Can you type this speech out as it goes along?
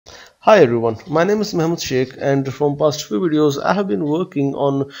Hi everyone, my name is Mohammed Sheikh, and from past few videos I have been working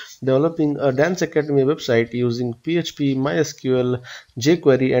on developing a Dance Academy website using PHP, MySQL,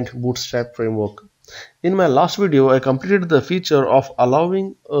 jQuery and Bootstrap framework. In my last video I completed the feature of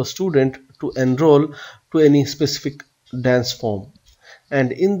allowing a student to enroll to any specific dance form.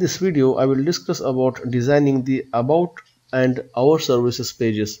 And in this video I will discuss about designing the About and Our Services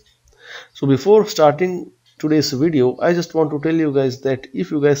pages. So before starting today's video, I just want to tell you guys that if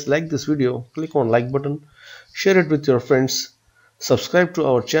you guys like this video, click on like button, share it with your friends, subscribe to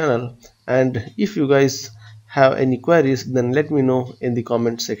our channel, and if you guys have any queries, then let me know in the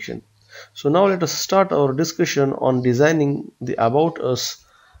comment section. So now let us start our discussion on designing the About Us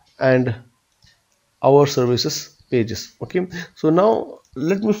and Our Services pages. Okay, so now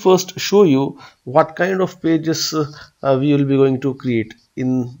let me first show you what kind of pages we will be going to create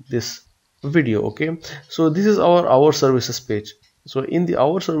in this video. Okay, so this is our services page. So in the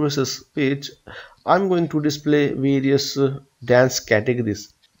Our Services page I'm going to display various dance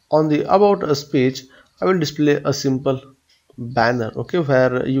categories. On the About Us page I will display a simple banner, okay,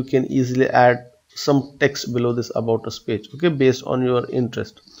 where you can easily add some text below this About Us page, okay, based on your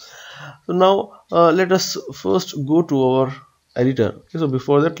interest. So now let us first go to our editor. Okay, so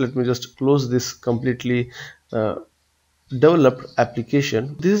before that let me just close this completely developed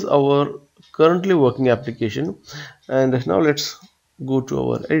application. This is our currently working application, and now let's go to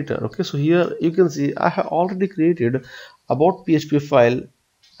our editor. Okay, so here you can see I have already created about PHP file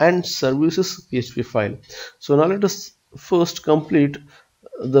and services PHP file. So now let us first complete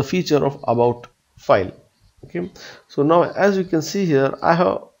the feature of about file. Okay, so now as you can see here I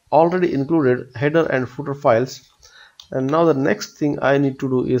have already included header and footer files, and now the next thing I need to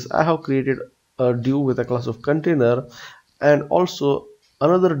do is I have created a div with a class of container and also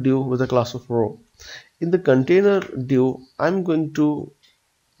another div with a class of row. In the container div I'm going to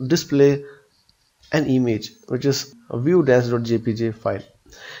display an image which is a view-dance.jpg file,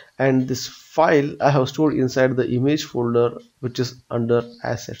 and this file I have stored inside the image folder which is under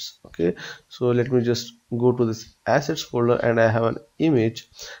assets. Okay, so let me just go to this assets folder and I have an image,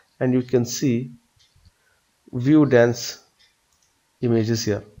 and you can see view dance images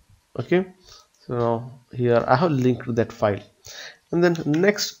here. Okay, so now here I have linked that file, and then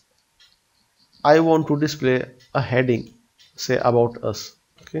next I want to display a heading, say about us.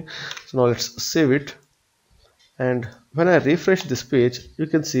 Okay, so now let's save it, and when I refresh this page you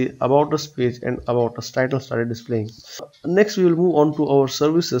can see about us page and about us title started displaying. Next we will move on to our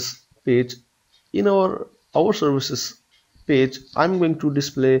services page. In our services page I'm going to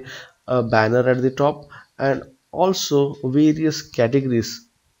display a banner at the top and also various categories.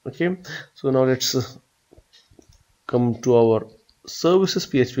 Okay, so now let's come to our services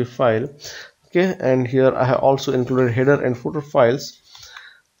PHP file. Okay, and here I have also included header and footer files.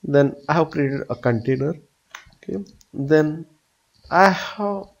 Then I have created a container. Okay, then I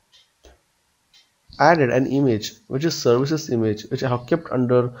have added an image which is services image, which I have kept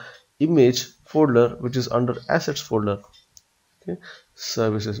under image folder which is under assets folder. Okay,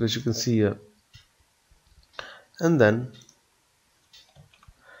 services, which you can see here, and then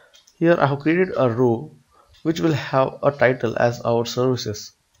here I have created a row which will have a title as our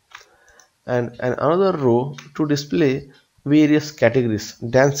services, and another row to display various categories,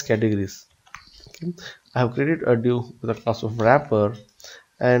 dance categories. Okay, I have created a div with a class of wrapper,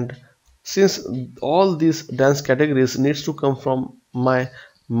 and since all these dance categories needs to come from my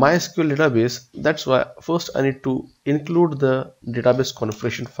MySQL database, that's why first I need to include the database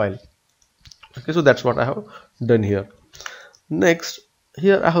configuration file. Okay, so that's what I have done here. Next,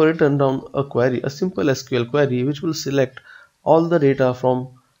 here I have written down a query, a simple SQL query which will select all the data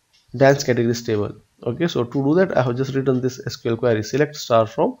from dance categories table. Okay, so to do that I have just written this SQL query, select star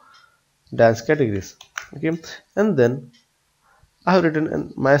from dance categories. Okay, and then I have written an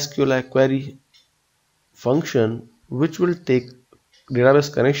MySQL query function which will take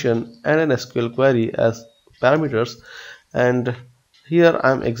database connection and an SQL query as parameters, and here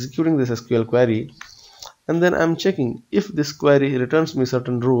I am executing this SQL query, and then I'm checking if this query returns me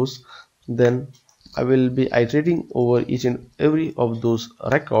certain rows, then I will be iterating over each and every of those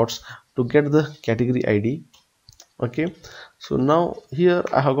records to get the category ID. Okay, so now here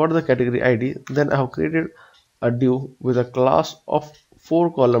I have got the category ID, then I have created a div with a class of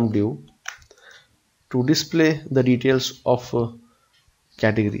 4-column div to display the details of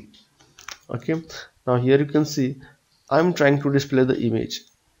category. Okay, now here you can see I'm trying to display the image.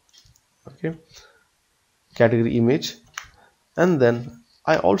 Okay, category image, and then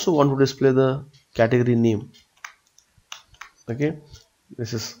I also want to display the category name. Okay,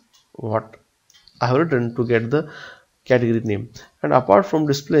 this is what I have written to get the category name. And apart from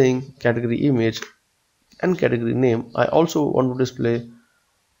displaying category image and category name, I also want to display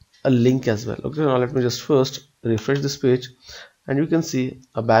a link as well. Okay, now let me just first refresh this page, and you can see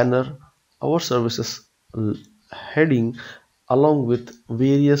a banner, our services heading along with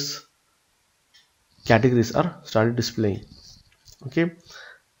various categories are started displaying. Okay,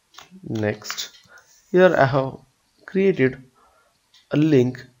 next, here I have created a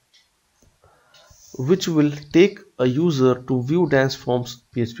link which will take a user to view dance forms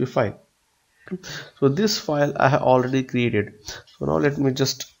PHP file. So this file I have already created. So now let me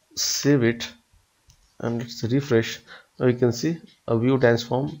just save it and let's refresh. Now you can see a view dance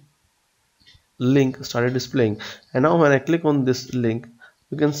form link started displaying, and now when I click on this link,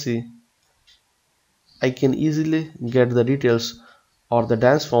 you can see I can easily get the details or the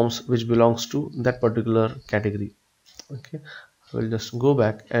dance forms which belongs to that particular category. Okay, I will just go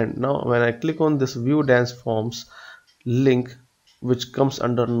back, and now when I click on this view dance forms link which comes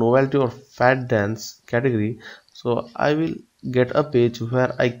under novelty or fat dance category, so I will get a page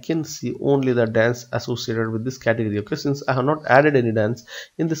where I can see only the dance associated with this category. Okay, since I have not added any dance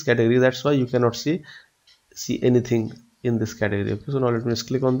in this category, that's why you cannot see anything in this category. Okay, so now let me just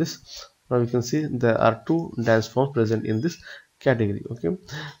click on this. Now you can see there are two dance forms present in this category. Okay,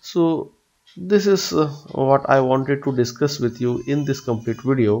 so this is what I wanted to discuss with you in this complete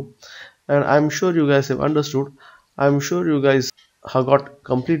video, and I'm sure you guys have understood. I'm sure you guys have got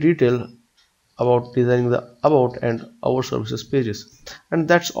complete detail about designing the about and our services pages. And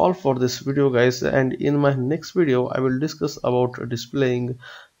that's all for this video, guys, and in my next video I will discuss about displaying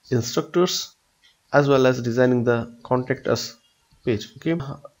instructors as well as designing the contact us page. Okay,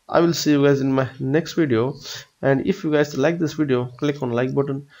 I will see you guys in my next video, and if you guys like this video, click on like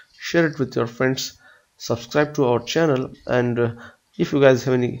button, share it with your friends, subscribe to our channel, and if you guys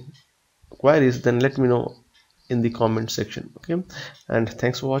have any queries, then let me know in the comment section. Okay, and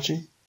thanks for watching.